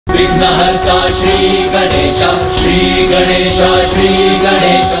विघ्नहर्ता श्री गणेशा श्री गणेशा श्री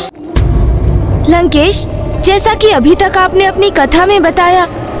गणेशा। लंकेश, जैसा कि अभी तक आपने अपनी कथा में बताया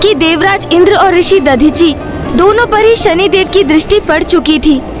कि देवराज इंद्र और ऋषि दधीची दोनों पर ही शनिदेव की दृष्टि पड़ चुकी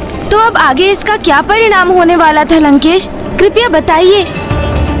थी, तो अब आगे इसका क्या परिणाम होने वाला था लंकेश? कृपया बताइए।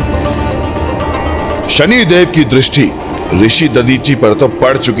 शनिदेव की दृष्टि ऋषि दधीची पर तो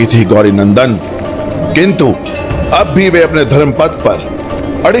पड़ चुकी थी गौरी नंदन, किंतु अब भी वे अपने धर्म पथ पर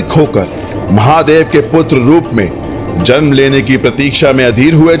अड़िग होकर महादेव के पुत्र रूप में जन्म लेने की प्रतीक्षा में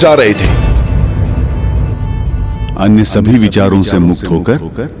अधीर हुए जा रहे थे। अन्य सभी विचारों से मुक्त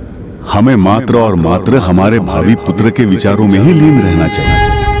होकर हमें मात्र और मात्र हमारे भावी पुत्र के विचारों में ही लीन रहना चाहिए,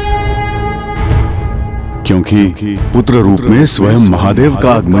 क्योंकि पुत्र रूप में स्वयं महादेव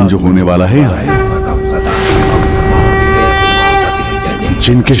का आगमन जो होने वाला है यहाँ,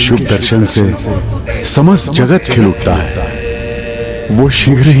 जिनके शुभ दर्शन से समस्त जगत खिल उठता है, वो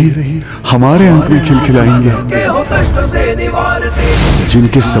शीघ्र ही हमारे अंक में खिलखिलाएंगे।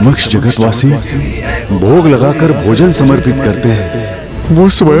 जिनके समक्ष जगतवासी भोग लगाकर भोजन समर्पित करते हैं, वो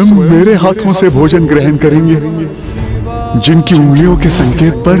स्वयं मेरे हाथों से भोजन ग्रहण करेंगे। जिनकी उंगलियों के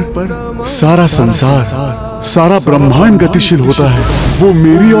संकेत पर सारा संसार, सारा ब्रह्मांड गतिशील होता है, वो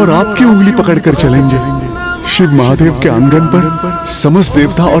मेरी और आपकी उंगली पकड़कर चलेंगे। शिव महादेव के आंगन पर समस्त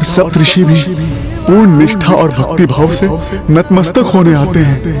देवता और सप्तऋषि भी पूर्ण निष्ठा और भक्ति भाव से नतमस्तक होने आते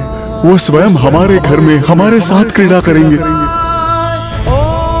हैं। वो स्वयं हमारे घर में हमारे साथ क्रीड़ा करेंगे।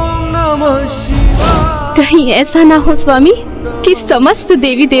 कहीं ऐसा ना हो स्वामी कि समस्त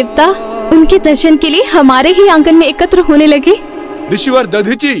देवी देवता उनके दर्शन के लिए हमारे ही आंगन में एकत्र होने लगे। ऋषिवर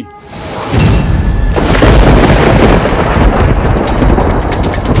दधीची,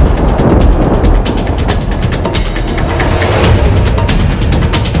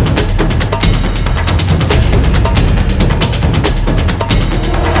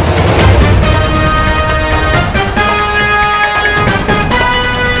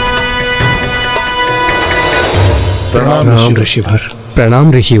 प्रणाम ऋषिवर।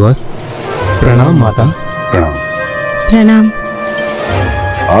 प्रणाम ऋषिवर। प्रणाम माता। प्रणाम। प्रणाम।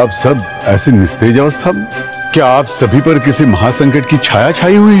 आप सब ऐसी निस्तेज अवस्था में, क्या आप सभी पर किसी महासंकट की छाया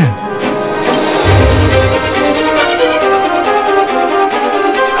छाई हुई है?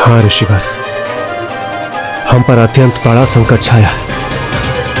 हाँ ऋषिवर, हम पर अत्यंत बड़ा संकट छाया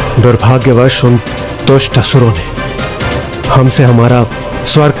है। दुर्भाग्यवश उन दुष्ट असुरों ने हमसे हमारा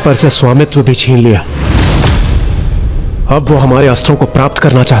स्वर्ग पर से स्वामित्व भी छीन लिया। अब वो हमारे अस्त्रों को प्राप्त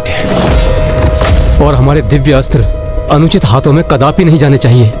करना चाहते हैं, और हमारे दिव्य अस्त्र अनुचित हाथों में कदापि नहीं जाने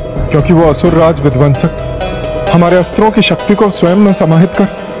चाहिए, क्योंकि वो असुर राज विध्वंसक हमारे अस्त्रों की शक्ति को स्वयं न समाहित कर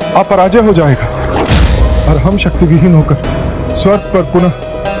अपराजय हो जाएगा, और हम शक्ति विहीन होकर स्वर्ग पर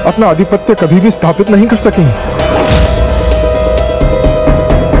पुनः अपना आधिपत्य कभी भी स्थापित नहीं कर सकेंगे।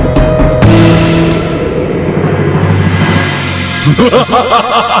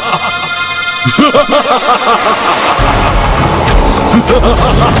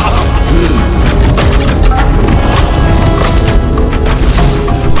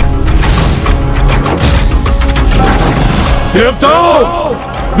 देवताओं,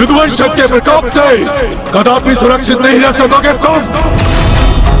 विध्वंसक के प्रकोप से कदापि सुरक्षित नहीं रह सकोगे तुम।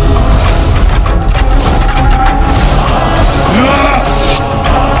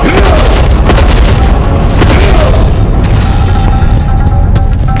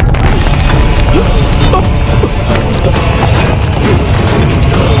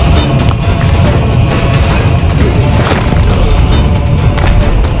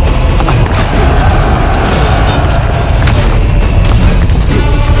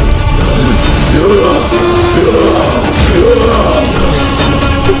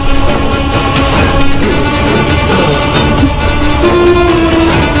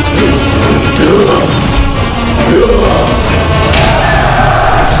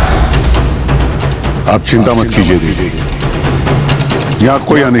 आप चिंता मत कीजिए देवी, यहाँ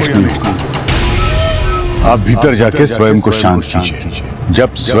कोई अनिष्ट नहीं होगा। आप भीतर जाके स्वयं को शांत कीजिए।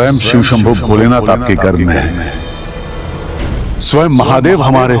 जब स्वयं शिव शंभु भोलेनाथ आपके गर्भ में है, स्वयं महादेव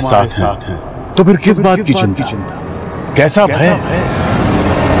हमारे साथ हैं, तो फिर किस बात की चिंता? कैसा भय?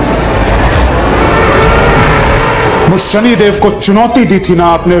 मुझ शनिदेव को चुनौती दी थी ना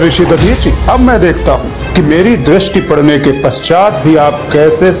आपने ऋषि दधीची। अब मैं देखता हूं कि मेरी दृष्टि पड़ने के पश्चात भी आप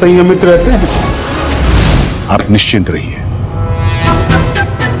कैसे संयमित रहते हैं। आप निश्चिंत रहिए,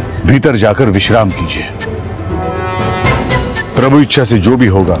 भीतर जाकर विश्राम कीजिए। प्रभु इच्छा से जो भी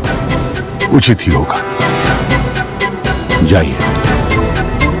होगा उचित ही होगा। जाइए।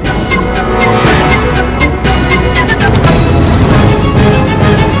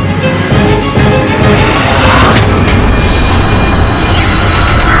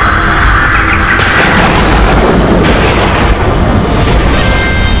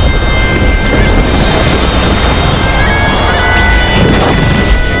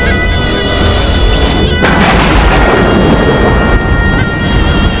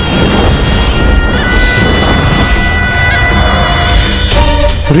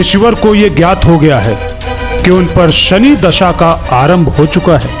 ऋषिवर को यह ज्ञात हो गया है कि उन पर शनि दशा का आरंभ हो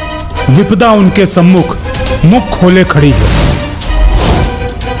चुका है। विपदा उनके सम्मुख मुख खोले खड़ी है,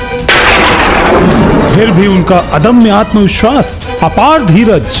 फिर भी उनका अदम्य आत्मविश्वास, अपार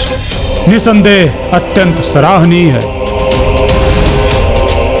धीरज निसंदेह अत्यंत सराहनीय है।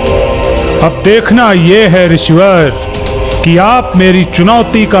 अब देखना यह है ऋषिवर कि आप मेरी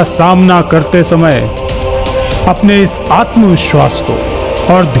चुनौती का सामना करते समय अपने इस आत्मविश्वास को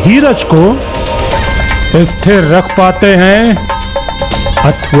और धीरज को स्थिर रख पाते हैं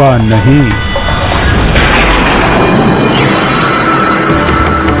अथवा नहीं।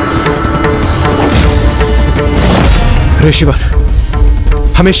 ऋषिवर,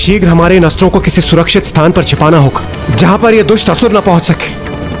 हमें शीघ्र हमारे इन अस्त्रों को किसी सुरक्षित स्थान पर छिपाना होगा, जहां पर यह दुष्ट असुर न पहुंच सके।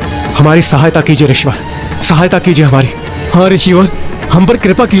 हमारी सहायता कीजिए ऋषिवर, सहायता कीजिए हमारी। हाँ ऋषिवर, हम पर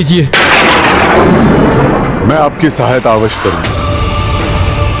कृपा कीजिए। मैं आपकी सहायता अवश्य करूंगा,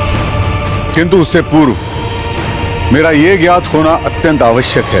 किंतु उससे पूर्व मेरा यह ज्ञात होना अत्यंत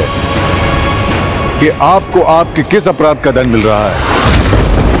आवश्यक है कि आपको आपके किस अपराध का दंड मिल रहा है,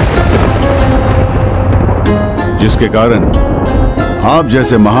 जिसके कारण आप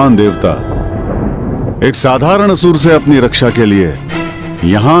जैसे महान देवता एक साधारण असुर से अपनी रक्षा के लिए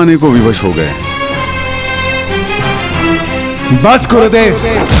यहां आने को विवश हो गए। बस गुरुदेव,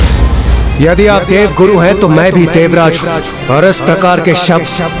 यदि आप देव गुरु हैं तो मैं भी देवराज हूं, और इस प्रकार के शब्द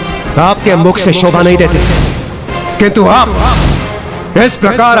आपके मुख से शोभा नहीं देते, किंतु आप इस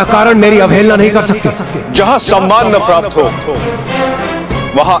प्रकार अकारण मेरी अवहेलना नहीं कर सकते। जहां सम्मान न प्राप्त हो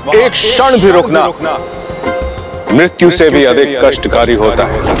वहां एक क्षण भी रुकना मृत्यु से भी अधिक कष्टकारी होता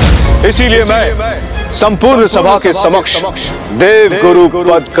है। इसीलिए मैं संपूर्ण सभा के समक्ष देव गुरु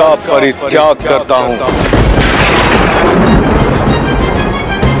पद का परित्याग करता हूं।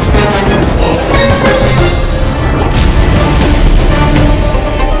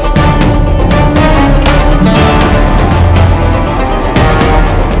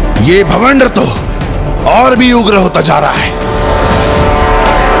 ये भवंडर तो और भी उग्र होता जा रहा है।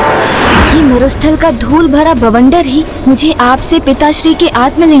 ये मरुस्थल का धूल भरा बवंडर ही मुझे आपसे पिताश्री के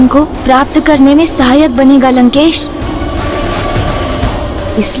आत्मलिंग को प्राप्त करने में सहायक बनेगा लंकेश।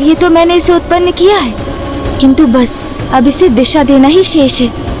 इसलिए तो मैंने इसे उत्पन्न किया है, किंतु बस अब इसे दिशा देना ही शेष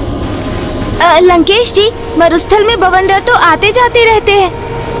है। लंकेश जी, मरुस्थल में बवंडर तो आते जाते रहते हैं,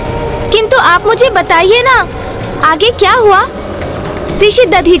 किंतु आप मुझे बताइए ना आगे क्या हुआ? ऋषि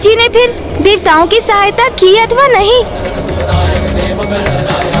दधीची ने फिर देवताओं की सहायता की अथवा नहीं?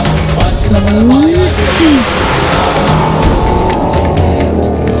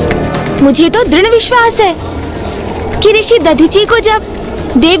 मुझे तो दृढ़ विश्वास है कि ऋषि दधीची को जब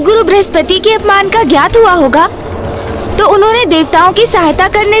देवगुरु बृहस्पति के अपमान का ज्ञात हुआ होगा तो उन्होंने देवताओं की सहायता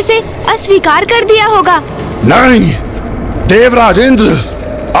करने से अस्वीकार कर दिया होगा। नहीं, देवराज इंद्र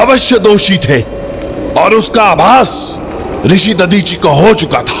अवश्य दोषी थे और उसका आभास ऋषि दधीची को हो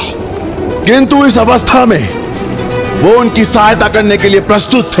चुका था, किंतु इस अवस्था में वो उनकी सहायता करने के लिए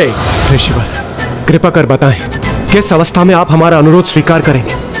प्रस्तुत थे। ऋषिवर, कृपा कर बताएं किस अवस्था में आप हमारा अनुरोध स्वीकार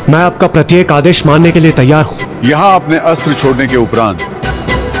करेंगे। मैं आपका प्रत्येक आदेश मानने के लिए तैयार हूं। यहां अपने अस्त्र छोड़ने के उपरांत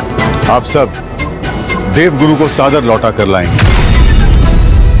आप सब देवगुरु को सादर लौटा कर लाएंगे।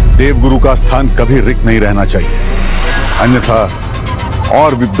 देवगुरु का स्थान कभी रिक्त नहीं रहना चाहिए, अन्यथा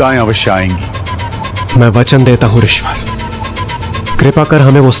और विपदाएं अवश्य आएंगी। मैं वचन देता हूं ऋषिवर, कृपा कर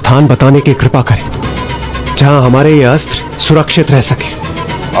हमें वो स्थान बताने की कृपा करें जहां हमारे ये अस्त्र सुरक्षित रह सके।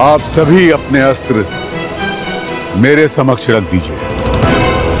 आप सभी अपने अस्त्र मेरे समक्ष रख दीजिए।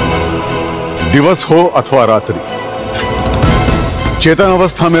 दिवस हो अथवा रात्रि, चेतन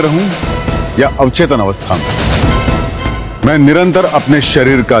अवस्था में रहूं या अवचेतन अवस्था में, मैं निरंतर अपने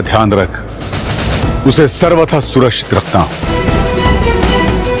शरीर का ध्यान रख उसे सर्वथा सुरक्षित रखता हूं।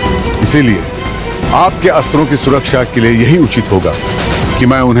 इसीलिए आपके अस्त्रों की सुरक्षा के लिए यही उचित होगा कि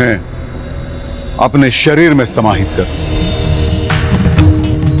मैं उन्हें अपने शरीर में समाहित करूं।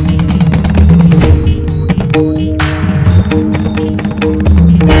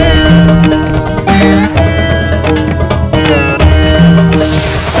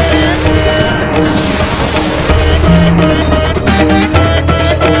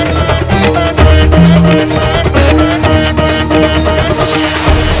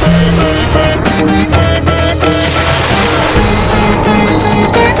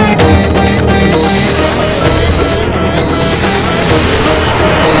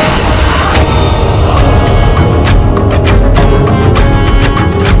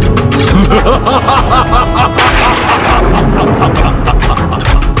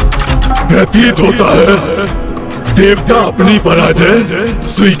 प्रतीत होता है देवता अपनी पराजय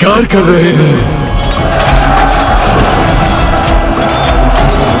स्वीकार कर रहे हैं।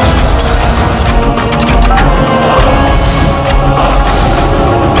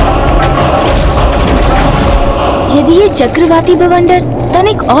 चक्रवाती बवंडर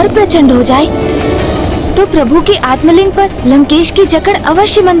तनिक और प्रचंड हो जाए तो प्रभु के आत्मलिंग पर लंकेश की जकड़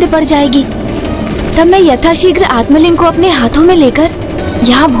अवश्य मंद पड़ जाएगी। तब मैं यथाशीघ्र आत्मलिंग को अपने हाथों में लेकर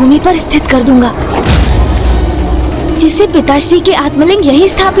यहाँ भूमि पर स्थित कर दूंगा, जिससे पिताश्री के आत्मलिंग यही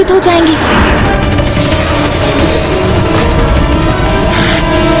स्थापित हो जाएंगे।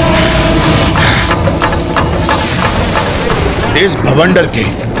 इस भवंडर के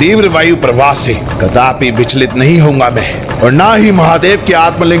तीव्र वायु प्रवाह से कदापि विचलित नहीं होऊंगा मैं, और ना ही महादेव के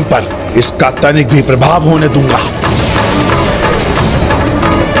आत्मलिंग पर इसका तनिक भी प्रभाव होने दूंगा।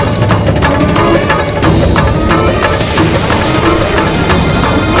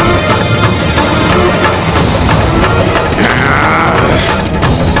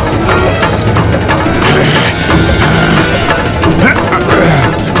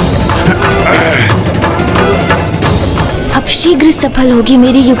 अब शीघ्र सफल होगी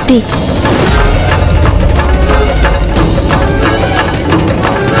मेरी युक्ति।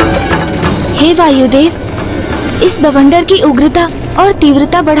 हे वायुदेव, इस बवंडर की उग्रता और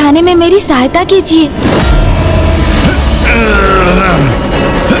तीव्रता बढ़ाने में मेरी सहायता कीजिए।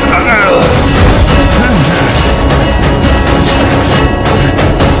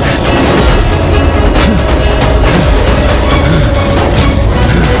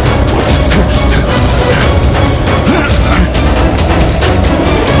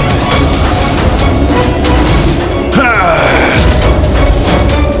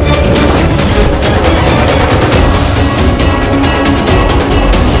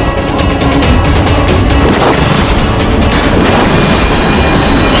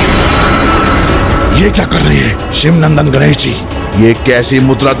 ये क्या कर रहे हैं शिव नंदन गणेश जी? ये कैसी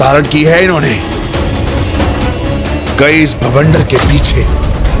मुद्रा धारण की है इन्होंने? कई इस भवंडर के पीछे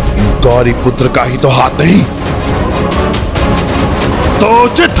इन गौरी पुत्र का ही तो हाथ नहीं? तो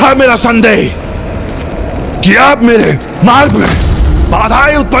उचित था मेरा संदेह कि आप मेरे मार्ग में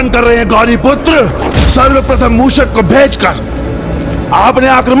बाधाएं उत्पन्न कर रहे हैं। गौरी पुत्र, सर्वप्रथम मूषक को भेजकर आपने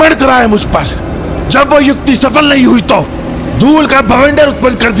आक्रमण कराया मुझ पर। जब वो युक्ति सफल नहीं हुई तो धूल का भवंडर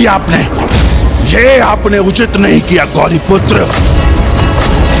उत्पन्न कर दिया आपने। ये आपने उचित नहीं किया गौरी पुत्र।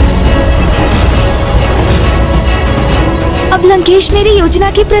 अब लंकेश मेरी योजना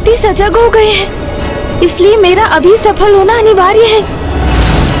के प्रति सजग हो गए हैं, इसलिए मेरा अभी सफल होना अनिवार्य है।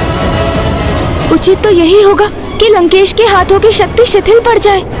 उचित तो यही होगा कि लंकेश के हाथों की शक्ति शिथिल पड़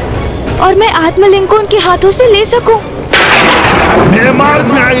जाए और मैं आत्मलिंग को उनके हाथों से ले सकूं। मेरे मार्ग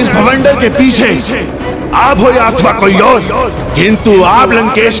में आए इस भवंडर के पीछे आप हो या अथवा कोई और, किंतु आप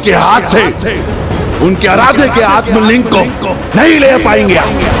लंकेश के हाथ से उनके आराध्य के आत्मलिंग को नहीं ले पाएंगे।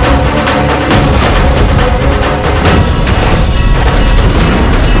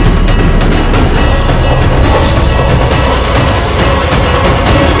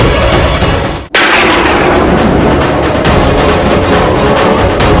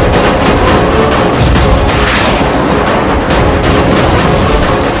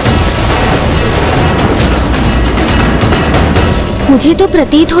 मुझे तो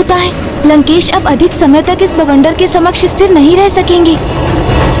प्रतीत होता है लंकेश अब अधिक समय तक इस बवंडर के समक्ष स्थिर नहीं रह सकेंगे।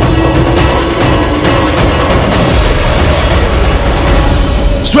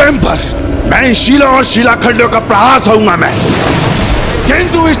 स्वयं पर मैं शीलों और शिलाखंडों का प्रहार सहूंगा मैं,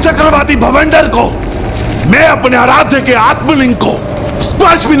 किंतु इस चक्रवाती भवंडर को मैं अपने आराध्य के आत्मलिंग को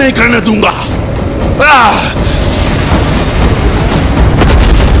स्पर्श भी नहीं करने दूंगा।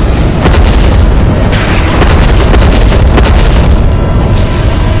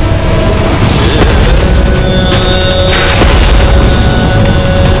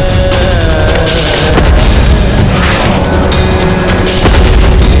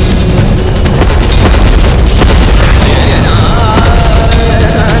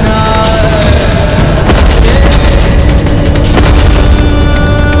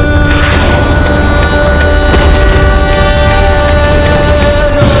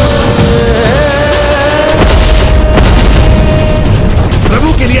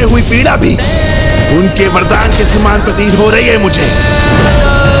 पीड़ा भी उनके वरदान के समान प्रतीत हो रही है मुझे।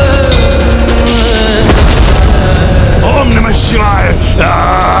 ओम नमः शिवाय।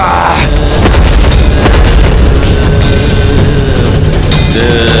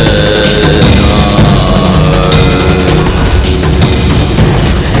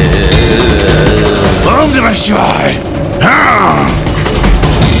 ओम नमः शिवाय।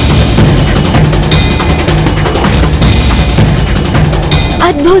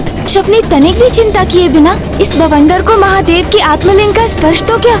 अद्भुत। अपनी तनिक भी चिंता किए बिना इस बवंडर को महादेव की आत्मलिंग का स्पर्श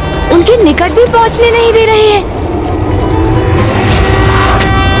तो क्या उनके निकट भी पहुंचने नहीं दे रहे हैं।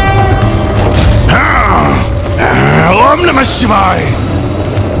 ओम नमः शिवाय।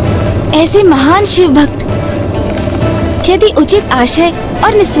 ऐसे महान शिव भक्त यदि उचित आशय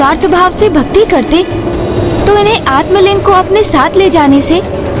और निस्वार्थ भाव से भक्ति करते तो इन्हें आत्मलिंग को अपने साथ ले जाने से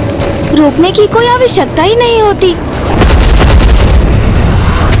रोकने की कोई आवश्यकता ही नहीं होती,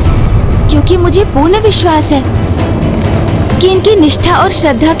 क्योंकि मुझे पूर्ण विश्वास है कि इनकी निष्ठा और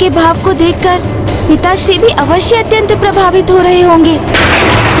श्रद्धा के भाव को देखकर पिताश्री भी अवश्य अत्यंत प्रभावित हो रहे होंगे।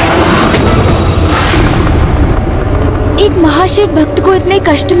 एक महाशिव भक्त को इतने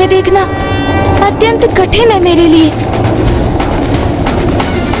कष्ट में देखना अत्यंत कठिन है मेरे लिए।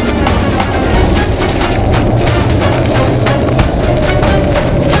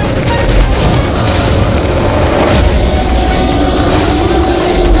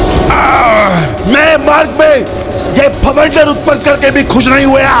 मेरे मार्ग में ये भवंडर उत्पन्न करके भी खुश नहीं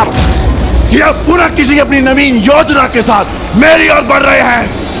हुए आप कि अब पुनः किसी अपनी नवीन योजना के साथ मेरी ओर बढ़ रहे हैं।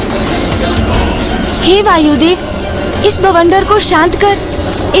 हे वायुदेव, इस भवंडर को शांत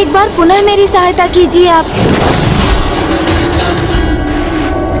कर एक बार पुनः मेरी सहायता कीजिए आप।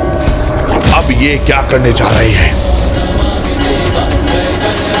 अब ये क्या करने जा रहे हैं?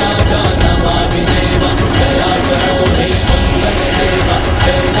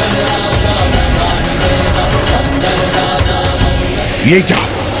 ये क्या?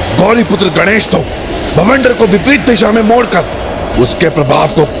 गौरी पुत्र गणेश तो भवंडर को विपरीत दिशा में मोड़कर उसके प्रभाव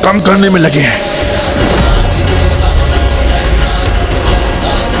को कम करने में लगे हैं।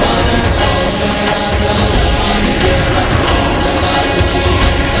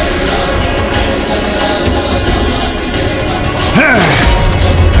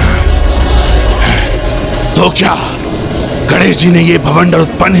 तो क्या गणेश जी ने ये भवंडर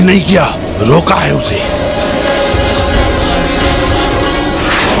उत्पन्न ही नहीं किया, रोका है उसे?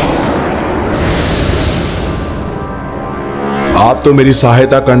 आप तो मेरी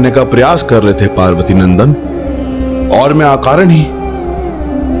सहायता करने का प्रयास कर रहे थे पार्वती नंदन, और मैं अकारण ही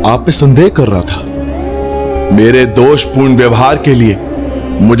आप पे संदेह कर रहा था। मेरे दोषपूर्ण व्यवहार के लिए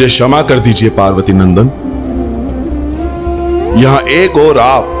मुझे क्षमा कर दीजिए पार्वती नंदन। यहां एक और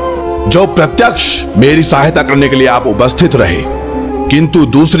आप जो प्रत्यक्ष मेरी सहायता करने के लिए आप उपस्थित रहे, किंतु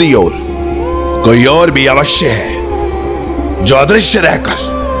दूसरी ओर कोई और भी अवश्य है जो अदृश्य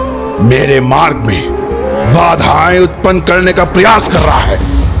रहकर मेरे मार्ग में बाधाएं उत्पन्न करने का प्रयास कर रहा है।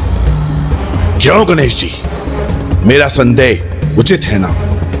 क्यों गणेश जी, मेरा संदेह उचित है ना?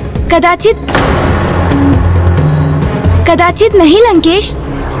 कदाचित नहीं लंकेश।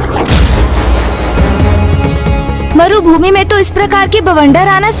 मरुभूमि में तो इस प्रकार के बवंडर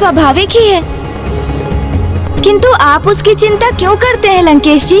आना स्वाभाविक ही है, किंतु आप उसकी चिंता क्यों करते हैं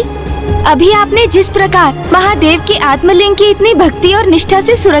लंकेश जी? अभी आपने जिस प्रकार महादेव की आत्मलिंग की इतनी भक्ति और निष्ठा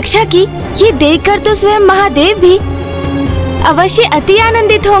से सुरक्षा की, ये देखकर तो स्वयं महादेव भी अवश्य अति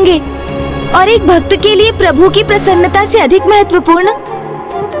आनंदित होंगे। और एक भक्त के लिए प्रभु की प्रसन्नता से अधिक महत्वपूर्ण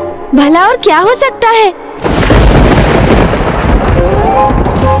भला और क्या हो सकता है?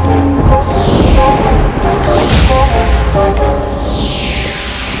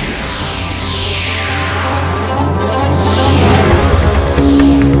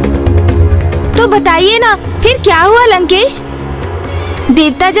 तो बताइए ना, फिर क्या हुआ लंकेश?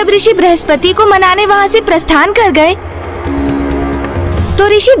 देवता जब ऋषि बृहस्पति को मनाने वहां से प्रस्थान कर गए, तो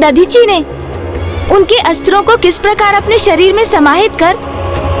ऋषि दधीची ने उनके अस्त्रों को किस प्रकार अपने शरीर में समाहित कर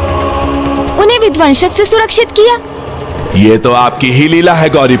उन्हें विध्वंसक से सुरक्षित किया? ये तो आपकी ही लीला है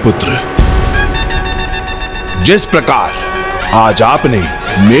गौरी पुत्र। जिस प्रकार आज आपने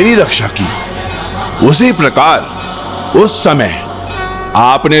मेरी रक्षा की, उसी प्रकार उस समय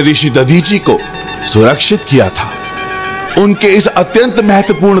आपने ऋषि दधीची को सुरक्षित किया था। उनके इस अत्यंत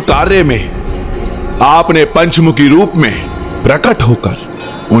महत्वपूर्ण कार्य में आपने पंचमुखी रूप में प्रकट होकर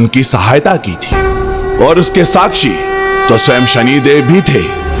उनकी सहायता की थी, और उसके साक्षी तो स्वयं शनिदेव भी थे।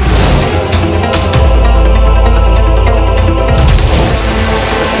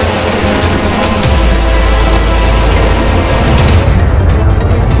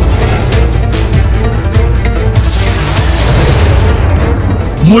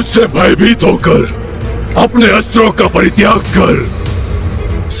 मुझसे भयभीत होकर अपने अस्त्रों का परित्याग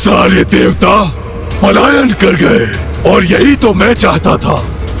कर सारे देवता पलायन कर गए, और यही तो मैं चाहता था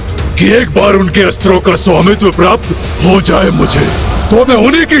कि एक बार उनके अस्त्रों का स्वामित्व प्राप्त हो जाए मुझे, तो मैं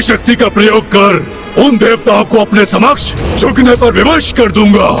उन्हीं की शक्ति का प्रयोग कर उन देवताओं को अपने समक्ष झुकने पर विवश कर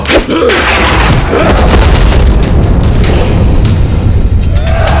दूंगा।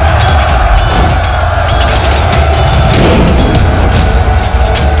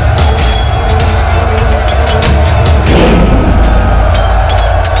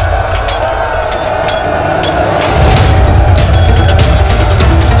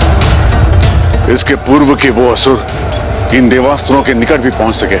 इसके पूर्व के वो असुर इन देवास्त्रों के निकट भी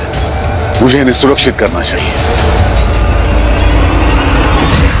पहुंच सके, मुझे इन्हें सुरक्षित करना चाहिए।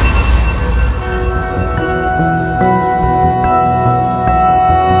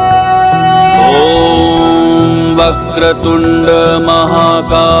 वक्रतुंड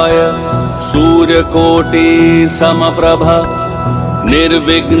महाकाय सूर्यकोटि समप्रभ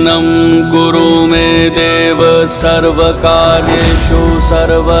निर्विघ्नं कुरु मे देव सर्वकार्येषु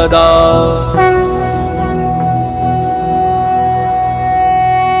सर्वदा।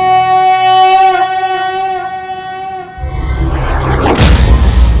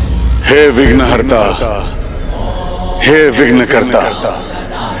 हे विघ्नहर्ता, हे विघ्नकर्ता,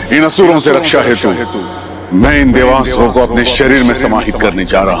 इन असुरों से रक्षा हेतु मैं इन देवास्त्रों को अपने शरीर में समाहित करने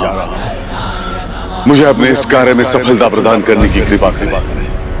जा रहा हूं। मुझे अपने इस कार्य में सफलता प्रदान करने की कृपा करें।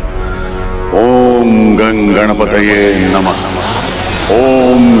 ओम गं गणपतये नमः।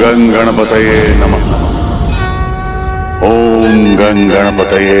 ओम गं गणपतये नमः। ओम गं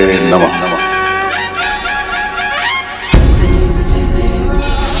गणपतये नमः।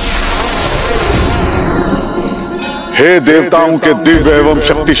 हे देवताओं के दिव्य एवं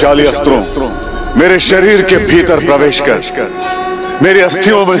शक्तिशाली अस्त्रों, मेरे शरीर के भीतर प्रवेश कर मेरी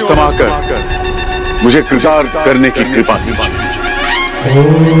अस्थियों में समाकर मुझे कृतार्थ करने की कृपा कीजिए।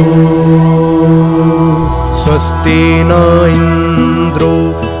 स्वस्ति न इंद्रो।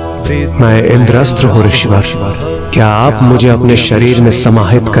 मैं इंद्रास्त्र हूँ ऋषिवर। क्या आप मुझे अपने शरीर में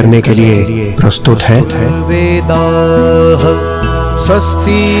समाहित करने के लिए प्रस्तुत हैं?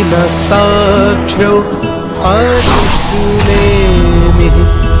 स्वस्ति नस्ताक्षो अरिष्टुनेमिः।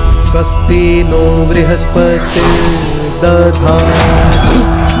 स्वस्ति नो बृहस्पतिर्दधातु।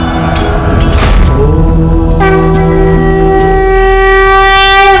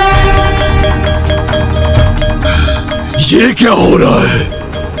 ये क्या हो रहा है?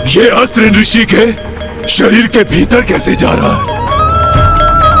 ये अस्त्र ऋषि के शरीर के भीतर कैसे जा रहा है?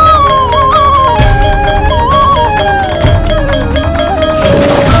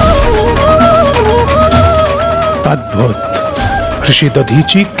 अद्भुत। ऋषि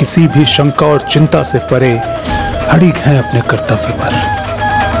दधीची किसी भी शंका और चिंता से परे अड़िग हैं अपने कर्तव्य पर।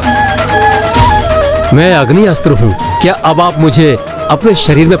 मैं अग्नि अस्त्र हूँ। क्या अब आप मुझे अपने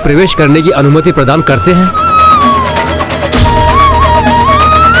शरीर में प्रवेश करने की अनुमति प्रदान करते हैं?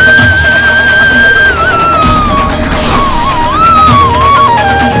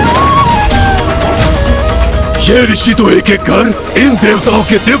 ये ऋषि तो एक एक कर इन देवताओं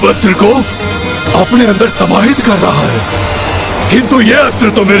के दिव्य अस्त्र को अपने अंदर समाहित कर रहा है, किंतु ये अस्त्र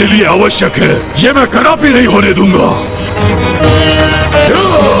तो मेरे लिए आवश्यक है। ये मैं कदापि नहीं होने दूंगा।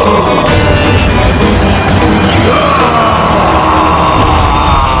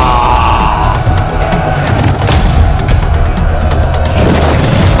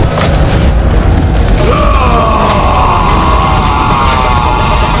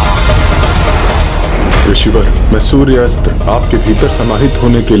 ऋषिवर, मैं सूर्यास्त्र आपके भीतर समाहित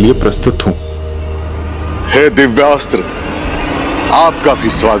होने के लिए प्रस्तुत हूँ। हे दिव्यास्त्र, आपका भी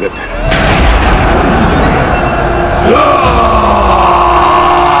स्वागत है।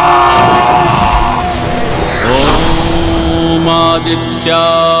 ओम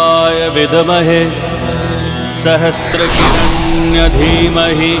आदित्याय विद्महे सहस्रकिरण्य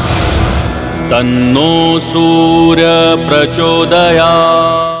धीमहि तन्नो सूर्य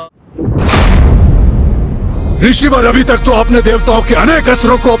प्रचोदयात्। ऋषिवर, अभी तक तो आपने देवताओं के अनेक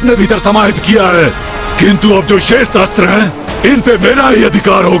अस्त्रों को अपने भीतर समाहित किया है, किंतु अब जो शेष अस्त्र हैं, इन पे मेरा ही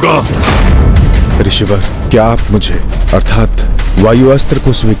अधिकार होगा। ऋषिवर, क्या आप मुझे अर्थात वायु अस्त्र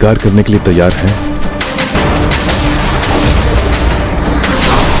को स्वीकार करने के लिए तैयार हैं?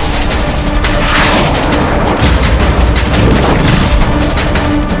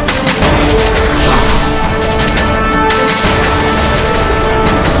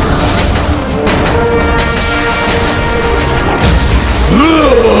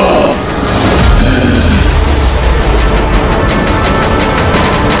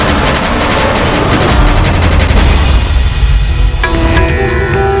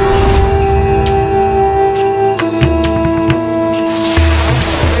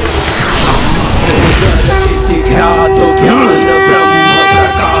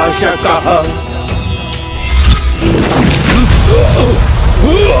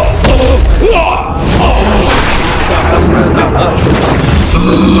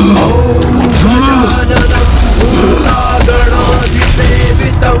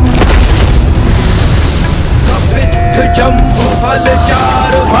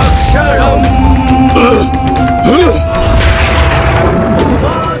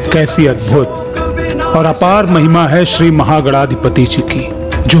 कैसी अद्भुत और अपार महिमा है श्री महागणाधिपति जी की,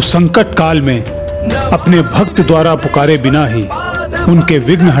 जो संकट काल में अपने भक्त द्वारा पुकारे बिना ही उनके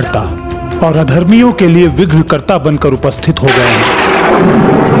विघ्नहर्ता और अधर्मियों के लिए विघ्नकर्ता बनकर उपस्थित हो गए हैं।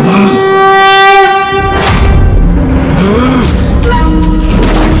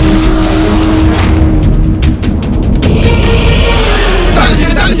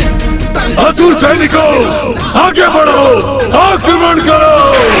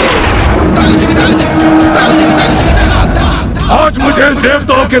 मुझे इन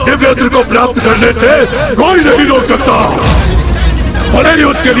देवताओं के दिव्य अस्त्र को प्राप्त करने से कोई नहीं रोक सकता। भले ही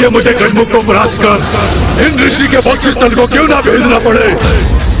उसके लिए मुझे गजमुख को परास्त कर इन ऋषि के वक्षस्थल को क्यों ना भेजना पड़े।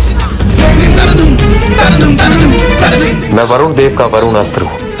 मैं वरुण देव का वरुण अस्त्र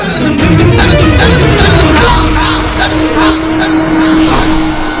हूं।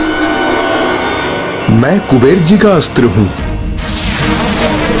 मैं कुबेर जी का अस्त्र हूं।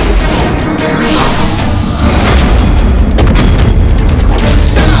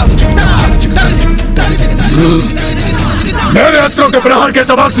 मेरे अस्त्रों के प्रहार के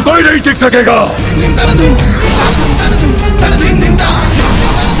समक्ष कोई नहीं टिक सकेगा।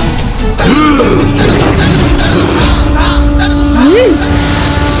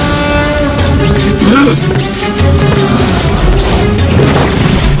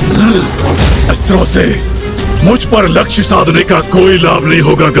 अस्त्रों से मुझ पर लक्ष्य साधने का कोई लाभ नहीं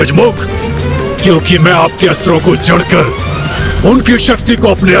होगा गजमुख, क्योंकि मैं आपके अस्त्रों को जड़कर उनकी शक्ति को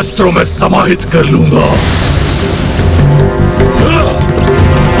अपने अस्त्रों में समाहित कर लूंगा।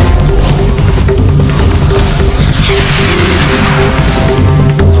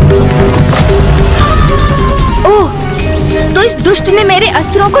 ओह, तो इस दुष्ट ने मेरे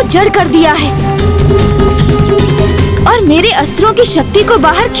अस्त्रों को जड़ कर दिया है और मेरे अस्त्रों की शक्ति को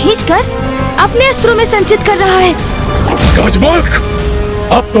बाहर खींचकर अपने अस्त्रों में संचित कर रहा है। गजमुख,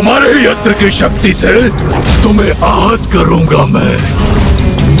 अब तुम्हारे ही अस्त्र की शक्ति से तुम्हें आहत करूंगा मैं।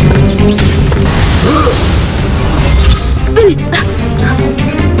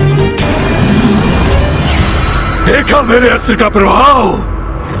 देखा मेरे अस्त्र का प्रभाव?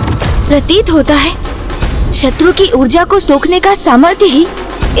 प्रतीत होता है शत्रु की ऊर्जा को सोखने का सामर्थ्य ही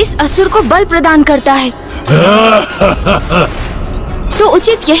इस असुर को बल प्रदान करता है। तो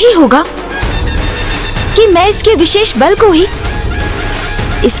उचित यही होगा कि मैं इसके विशेष बल को ही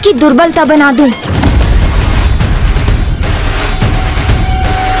इसकी दुर्बलता बना दूं।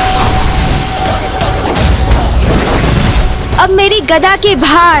 अब मेरी गदा के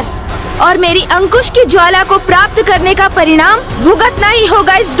भार और मेरी अंकुश की ज्वाला को प्राप्त करने का परिणाम भुगतना ही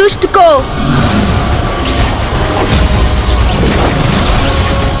होगा इस दुष्ट को।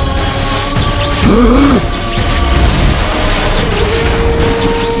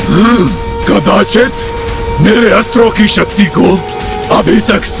 कदाचित मेरे अस्त्रों की शक्ति को अभी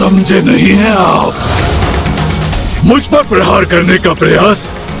तक समझे नहीं हैं आप। मुझ पर प्रहार करने का प्रयास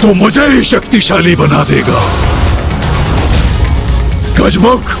तो मुझे ही शक्तिशाली बना देगा।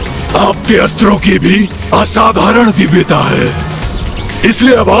 गजमुख, आपके अस्त्रों की भी असाधारण दिव्यता है,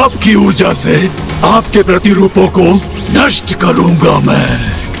 इसलिए अब आपकी ऊर्जा से आपके प्रतिरूपों को नष्ट करूंगा मैं।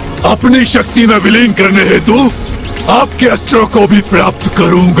 अपनी शक्ति में विलीन करने हेतु आपके अस्त्रों को भी प्राप्त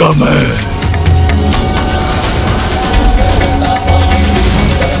करूंगा मैं।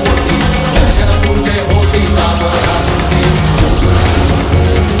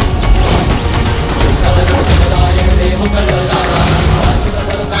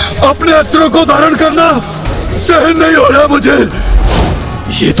 अपने अस्त्रों को धारण करना सहन नहीं हो रहा मुझे।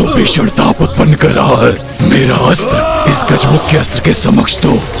 ये तो भीषण ताप उत्पन्न कर रहा है। मेरा अस्त्र इस गजमुख के अस्त्र के समक्ष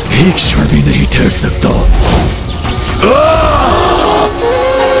तो एक क्षण भी नहीं ठहर सकता।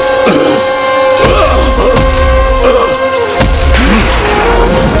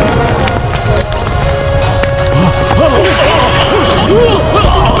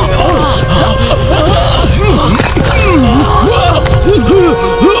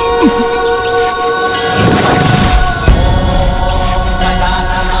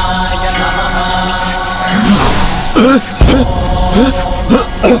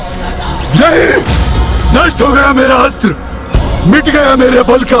 नहीं, नष्ट हो गया मेरा अस्त्र, मिट गया मेरे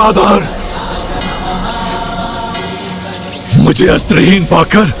बल का आधार। मुझे अस्त्रहीन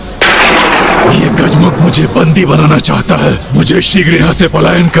पाकर ये गजमुख मुझे बंदी बनाना चाहता है। मुझे शीघ्र यहाँ से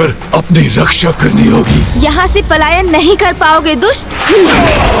पलायन कर अपनी रक्षा करनी होगी। यहाँ से पलायन नहीं कर पाओगे दुष्ट।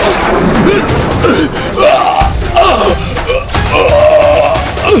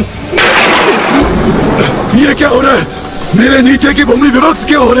 ये क्या हो रहा है? मेरे नीचे की भूमि विभक्त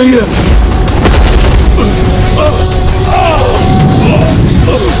क्यों हो रही है?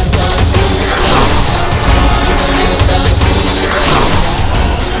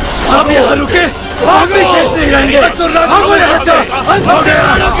 आप यहाँ रुके, भाग भी शेष नहीं रहेंगे। भागो यहाँ से,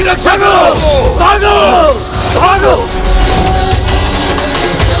 प्राणों की रक्षा करो, भागो, भागो।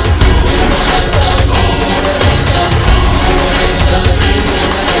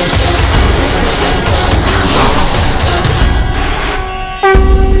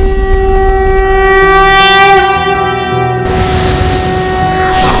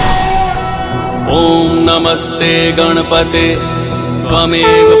 ओम नमस्ते गणपते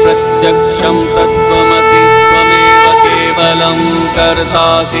त्वमेव प्रत्यक्षं तत्त्वमसि त्वमेव केवलं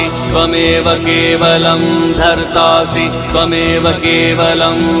कर्तासि त्वमेव केवलं धर्तासि त्वमेव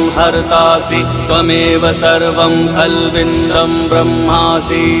केवलं हर्तासि त्वमेव सर्वं खल्विन्दं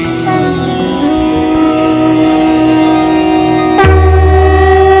ब्रह्मासि।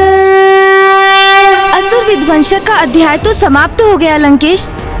 असुर विध्वंसक का अध्याय तो समाप्त हो गया लंकेश,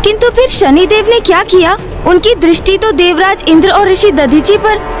 किंतु फिर शनिदेव ने क्या किया? उनकी दृष्टि तो देवराज इंद्र और ऋषि दधीचि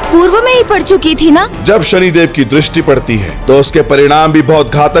पर पूर्व में ही पड़ चुकी थी ना? जब शनिदेव की दृष्टि पड़ती है तो उसके परिणाम भी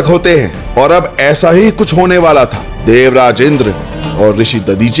बहुत घातक होते हैं, और अब ऐसा ही कुछ होने वाला था देवराज इंद्र और ऋषि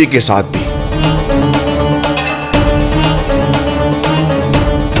दधीचि के साथ भी।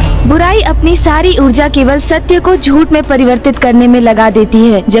 बुराई अपनी सारी ऊर्जा केवल सत्य को झूठ में परिवर्तित करने में लगा देती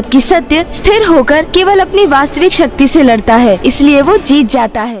है, जबकि सत्य स्थिर होकर केवल अपनी वास्तविक शक्ति से लड़ता है, इसलिए वो जीत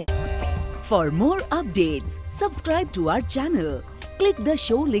जाता है। For more updates, subscribe to our channel, click the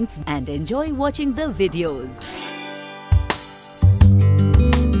show links and enjoy watching the videos.